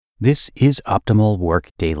This is Optimal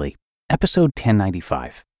Work Daily, episode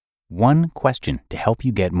 1095. One question to help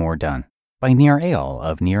you get more done, by Eyal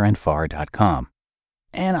of nearandfar.com.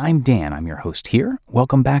 And I'm Dan, I'm your host here.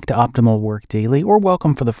 Welcome back to Optimal Work Daily, or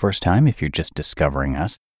welcome for the first time if you're just discovering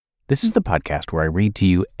us. This is the podcast where I read to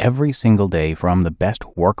you every single day from the best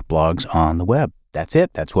work blogs on the web. That's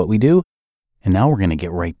it, that's what we do. And now we're going to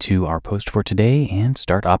get right to our post for today and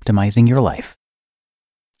start optimizing your life.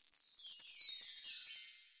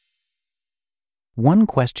 One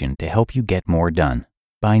question to help you get more done,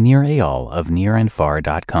 by Eyal of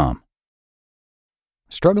nearandfar.com.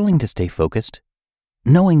 Struggling to stay focused?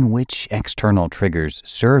 Knowing which external triggers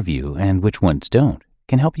serve you and which ones don't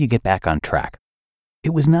can help you get back on track. It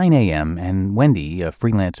was 9 a.m. and Wendy, a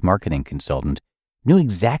freelance marketing consultant, knew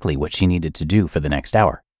exactly what she needed to do for the next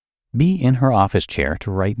hour. Be in her office chair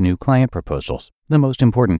to write new client proposals, the most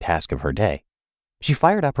important task of her day. She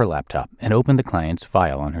fired up her laptop and opened the client's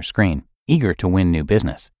file on her screen, eager to win new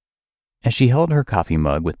business. As she held her coffee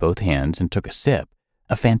mug with both hands and took a sip,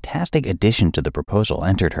 a fantastic addition to the proposal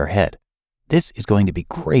entered her head. This is going to be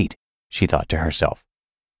great, she thought to herself.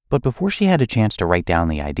 But before she had a chance to write down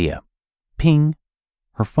the idea, ping,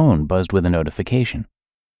 her phone buzzed with a notification.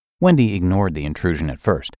 Wendy ignored the intrusion at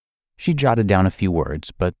first. She jotted down a few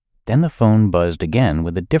words, but then the phone buzzed again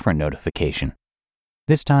with a different notification.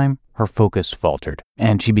 This time, her focus faltered,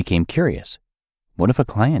 and she became curious. What if a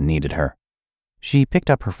client needed her? She picked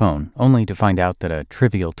up her phone, only to find out that a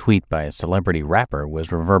trivial tweet by a celebrity rapper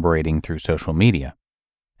was reverberating through social media.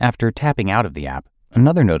 After tapping out of the app,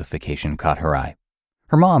 another notification caught her eye.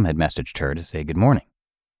 Her mom had messaged her to say good morning.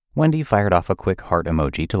 Wendy fired off a quick heart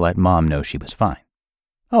emoji to let Mom know she was fine.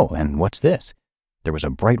 Oh, and what's this? There was a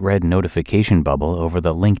bright red notification bubble over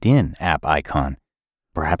the LinkedIn app icon.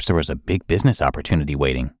 Perhaps there was a big business opportunity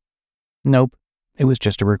waiting. Nope, it was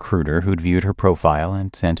just a recruiter who'd viewed her profile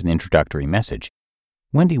and sent an introductory message.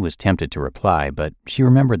 Wendy was tempted to reply, but she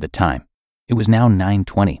remembered the time. It was now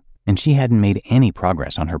 9:20, and she hadn't made any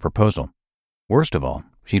progress on her proposal. Worst of all,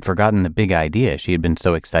 she'd forgotten the big idea she had been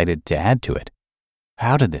so excited to add to it.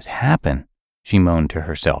 How did this happen? She moaned to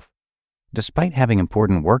herself. Despite having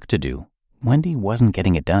important work to do, Wendy wasn't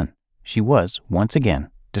getting it done. She was, once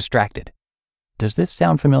again, distracted. Does this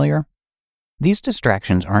sound familiar? These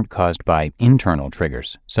distractions aren't caused by internal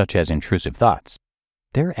triggers, such as intrusive thoughts.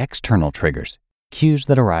 They're external triggers, cues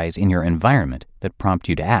that arise in your environment that prompt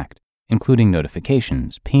you to act, including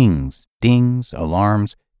notifications, pings, dings,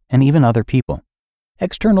 alarms, and even other people.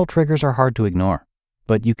 External triggers are hard to ignore,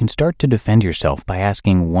 but you can start to defend yourself by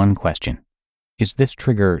asking one question. Is this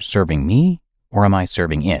trigger serving me, or am I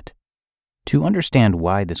serving it? To understand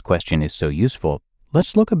why this question is so useful,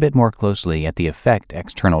 let's look a bit more closely at the effect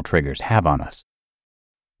external triggers have on us.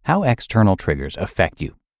 How external triggers affect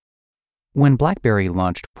you. When BlackBerry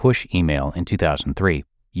launched push email in 2003,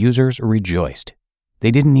 users rejoiced. They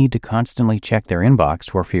didn't need to constantly check their inbox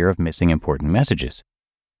for fear of missing important messages.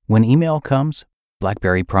 When email comes,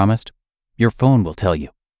 BlackBerry promised, your phone will tell you.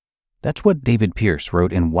 That's what David Pierce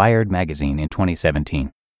wrote in Wired magazine in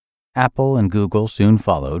 2017. Apple and Google soon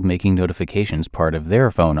followed, making notifications part of their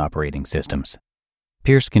phone operating systems.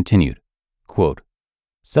 Pierce continued, quote,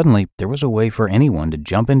 suddenly, there was a way for anyone to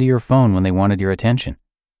jump into your phone when they wanted your attention.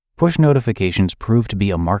 Push notifications proved to be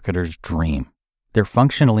a marketer's dream. They're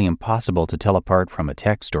functionally impossible to tell apart from a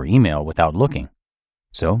text or email without looking.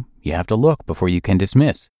 So, you have to look before you can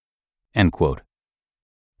dismiss. End quote.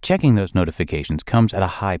 Checking those notifications comes at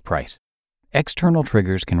a high price. External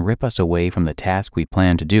triggers can rip us away from the task we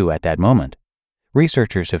plan to do at that moment.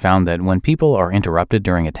 Researchers have found that when people are interrupted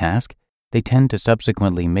during a task, they tend to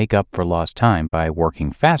subsequently make up for lost time by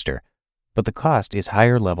working faster, but the cost is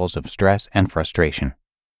higher levels of stress and frustration.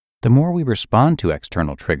 The more we respond to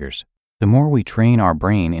external triggers, the more we train our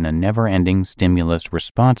brain in a never-ending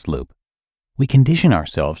stimulus-response loop. We condition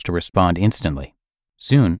ourselves to respond instantly.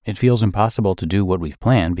 Soon, it feels impossible to do what we've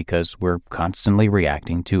planned because we're constantly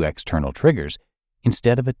reacting to external triggers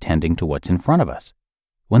instead of attending to what's in front of us.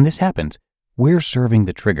 When this happens, we're serving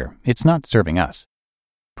the trigger. It's not serving us.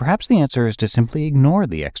 Perhaps the answer is to simply ignore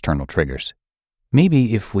the external triggers.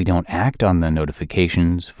 Maybe if we don't act on the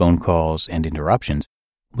notifications, phone calls, and interruptions,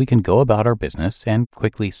 we can go about our business and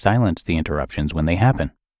quickly silence the interruptions when they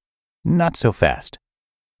happen. Not so fast.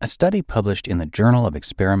 A study published in the Journal of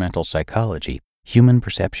Experimental Psychology, Human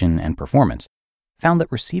Perception and Performance, found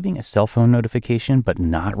that receiving a cell phone notification but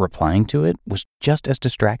not replying to it was just as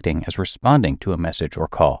distracting as responding to a message or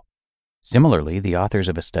call. Similarly, the authors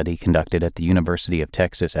of a study conducted at the University of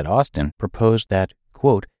Texas at Austin proposed that,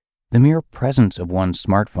 quote, the mere presence of one's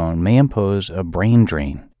smartphone may impose a brain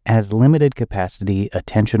drain as limited capacity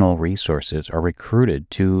attentional resources are recruited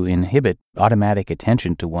to inhibit automatic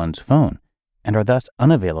attention to one's phone and are thus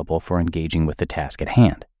unavailable for engaging with the task at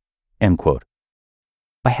hand. End quote.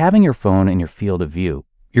 By having your phone in your field of view,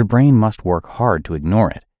 your brain must work hard to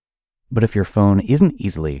ignore it. But if your phone isn't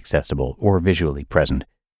easily accessible or visually present,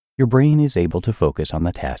 your brain is able to focus on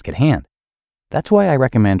the task at hand. That's why I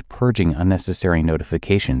recommend purging unnecessary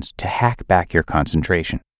notifications to hack back your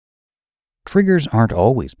concentration. Triggers aren't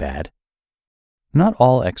always bad. Not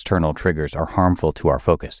all external triggers are harmful to our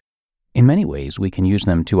focus. In many ways, we can use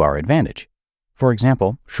them to our advantage. For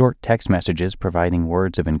example, short text messages providing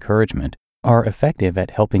words of encouragement are effective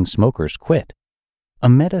at helping smokers quit. A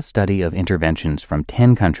meta-study of interventions from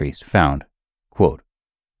 10 countries found, quote,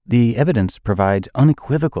 "The evidence provides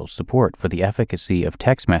unequivocal support for the efficacy of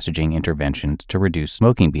text messaging interventions to reduce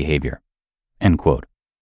smoking behavior." End quote.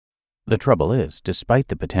 The trouble is, despite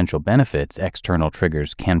the potential benefits external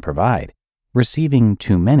triggers can provide, receiving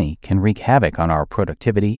too many can wreak havoc on our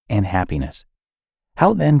productivity and happiness.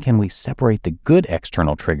 How then can we separate the good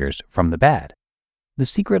external triggers from the bad? The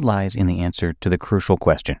secret lies in the answer to the crucial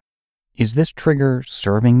question: is this trigger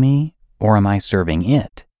serving me, or am I serving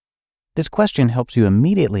it? This question helps you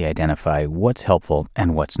immediately identify what's helpful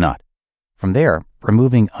and what's not. From there,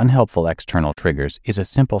 removing unhelpful external triggers is a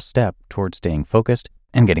simple step toward staying focused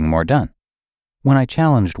and getting more done. When I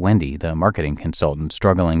challenged Wendy, the marketing consultant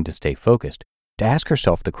struggling to stay focused, to ask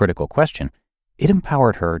herself the critical question, it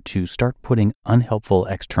empowered her to start putting unhelpful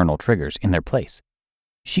external triggers in their place.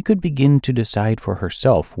 She could begin to decide for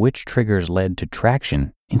herself which triggers led to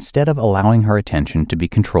traction instead of allowing her attention to be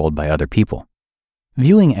controlled by other people.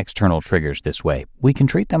 Viewing external triggers this way, we can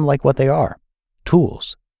treat them like what they are: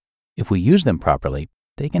 tools. If we use them properly,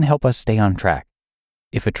 they can help us stay on track.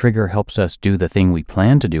 If a trigger helps us do the thing we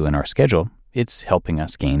plan to do in our schedule, it's helping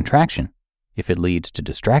us gain traction. If it leads to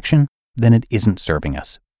distraction, then it isn't serving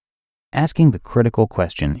us. Asking the critical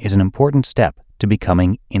question is an important step to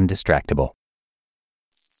becoming indistractable.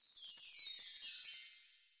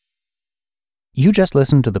 You just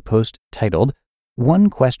listened to the post titled "One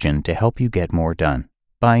Question to Help You Get More Done"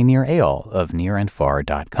 by Eyal of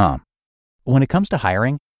nearandfar.com. When it comes to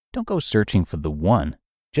hiring, don't go searching for the one.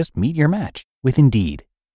 Just meet your match with Indeed.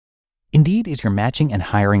 Indeed is your matching and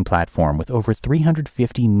hiring platform with over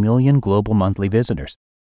 350 million global monthly visitors,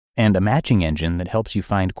 and a matching engine that helps you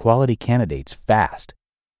find quality candidates fast.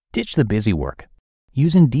 Ditch the busy work.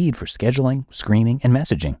 Use Indeed for scheduling, screening, and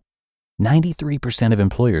messaging. 93% of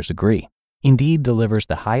employers agree. Indeed delivers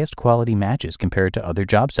the highest quality matches compared to other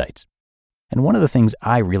job sites. And one of the things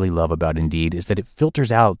I really love about Indeed is that it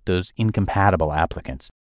filters out those incompatible applicants.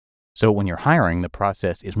 So when you're hiring, the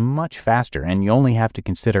process is much faster and you only have to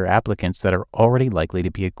consider applicants that are already likely to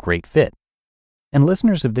be a great fit. And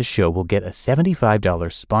listeners of this show will get a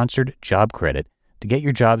 $75 sponsored job credit to get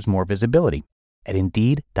your jobs more visibility at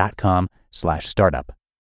Indeed.com/startup.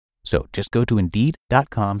 So just go to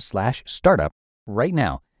Indeed.com/startup right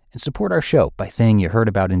now and support our show by saying you heard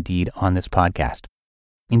about Indeed on this podcast.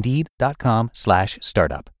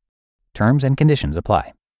 Indeed.com/startup. Terms and conditions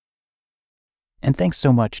apply. And thanks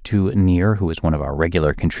so much to Nir, who is one of our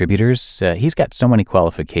regular contributors. He's got so many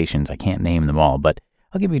qualifications, I can't name them all, but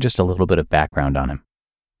I'll give you just a little bit of background on him.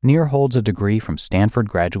 Nir holds a degree from Stanford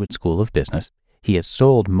Graduate School of Business. He has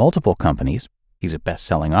sold multiple companies. He's a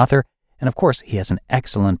best-selling author. And of course, he has an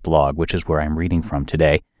excellent blog, which is where I'm reading from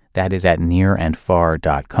today. That is at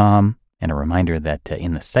nearandfar.com. And a reminder that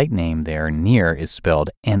in the site name there, Nir is spelled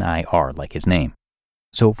N-I-R, like his name.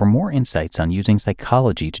 So for more insights on using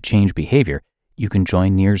psychology to change behavior, you can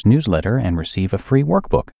join Nir's newsletter and receive a free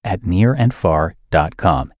workbook at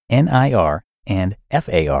nearandfar.com, N-I-R and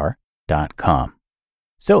F-A-R.com.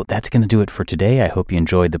 So that's going to do it for today. I hope you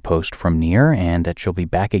enjoyed the post from Nir and that you'll be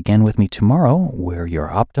back again with me tomorrow where your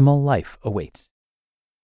optimal life awaits.